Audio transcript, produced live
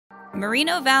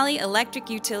Moreno Valley Electric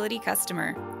Utility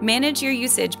customer. Manage your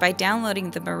usage by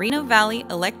downloading the Moreno Valley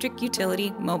Electric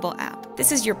Utility mobile app.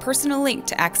 This is your personal link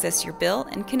to access your bill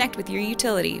and connect with your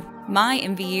utility. My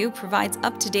MVU provides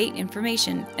up-to-date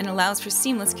information and allows for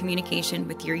seamless communication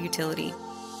with your utility.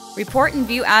 Report and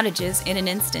view outages in an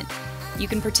instant. You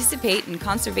can participate in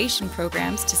conservation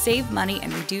programs to save money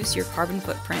and reduce your carbon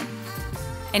footprint.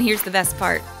 And here's the best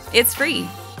part. It's free.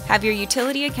 Have your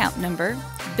utility account number,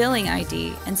 billing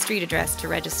ID, and street address to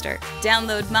register.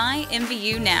 Download My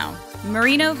MVU now.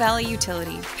 Moreno Valley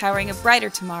Utility, powering a brighter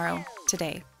tomorrow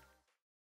today.